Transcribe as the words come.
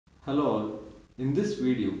Hello all, in this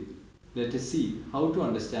video let us see how to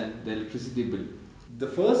understand the electricity bill. The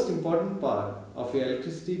first important part of your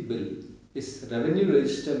electricity bill is Revenue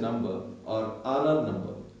Register Number or RR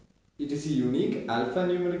number. It is a unique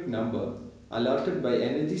alphanumeric number allotted by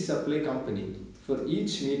Energy Supply Company for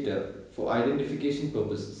each meter for identification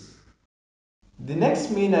purposes. The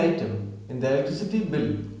next main item in the electricity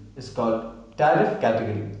bill is called Tariff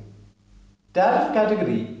Category. Tariff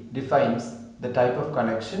category defines the type of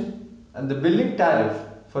connection and the billing tariff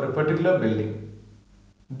for a particular building.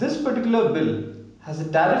 This particular bill has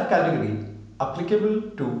a tariff category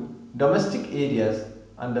applicable to domestic areas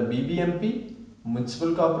under BBMP,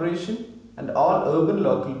 municipal corporation and all urban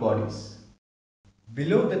local bodies.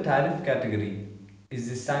 Below the tariff category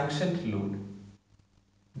is the sanctioned load.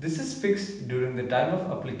 This is fixed during the time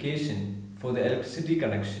of application for the electricity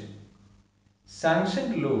connection.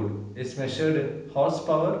 Sanctioned load is measured in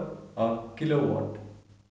horsepower or kilowatt.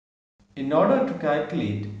 In order to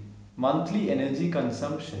calculate monthly energy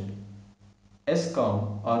consumption,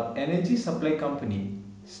 ESCOM or Energy Supply Company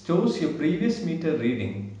stores your previous meter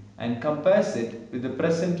reading and compares it with the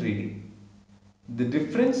present reading. The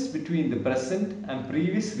difference between the present and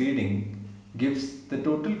previous reading gives the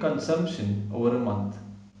total consumption over a month.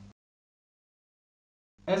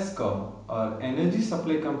 ESCOM or Energy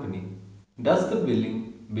Supply Company does the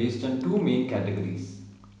billing based on two main categories: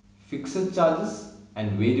 fixed charges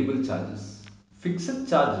and variable charges. Fixed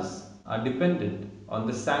charges are dependent on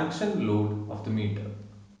the sanctioned load of the meter.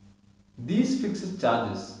 These fixed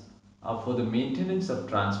charges are for the maintenance of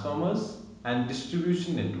transformers and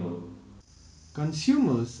distribution network.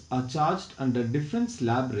 Consumers are charged under different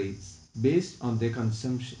slab rates based on their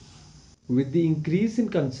consumption. With the increase in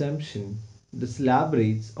consumption, the slab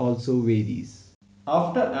rates also varies.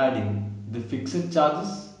 After adding the fixed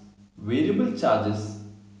charges, variable charges,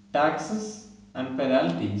 taxes and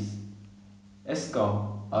penalties,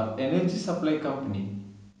 ESCOM or Energy Supply Company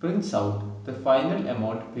prints out the final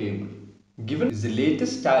amount payable. Given is the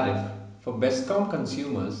latest tariff for BESCOM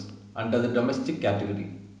consumers under the domestic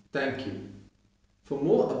category. Thank you. For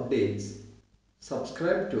more updates,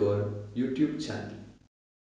 subscribe to our YouTube channel.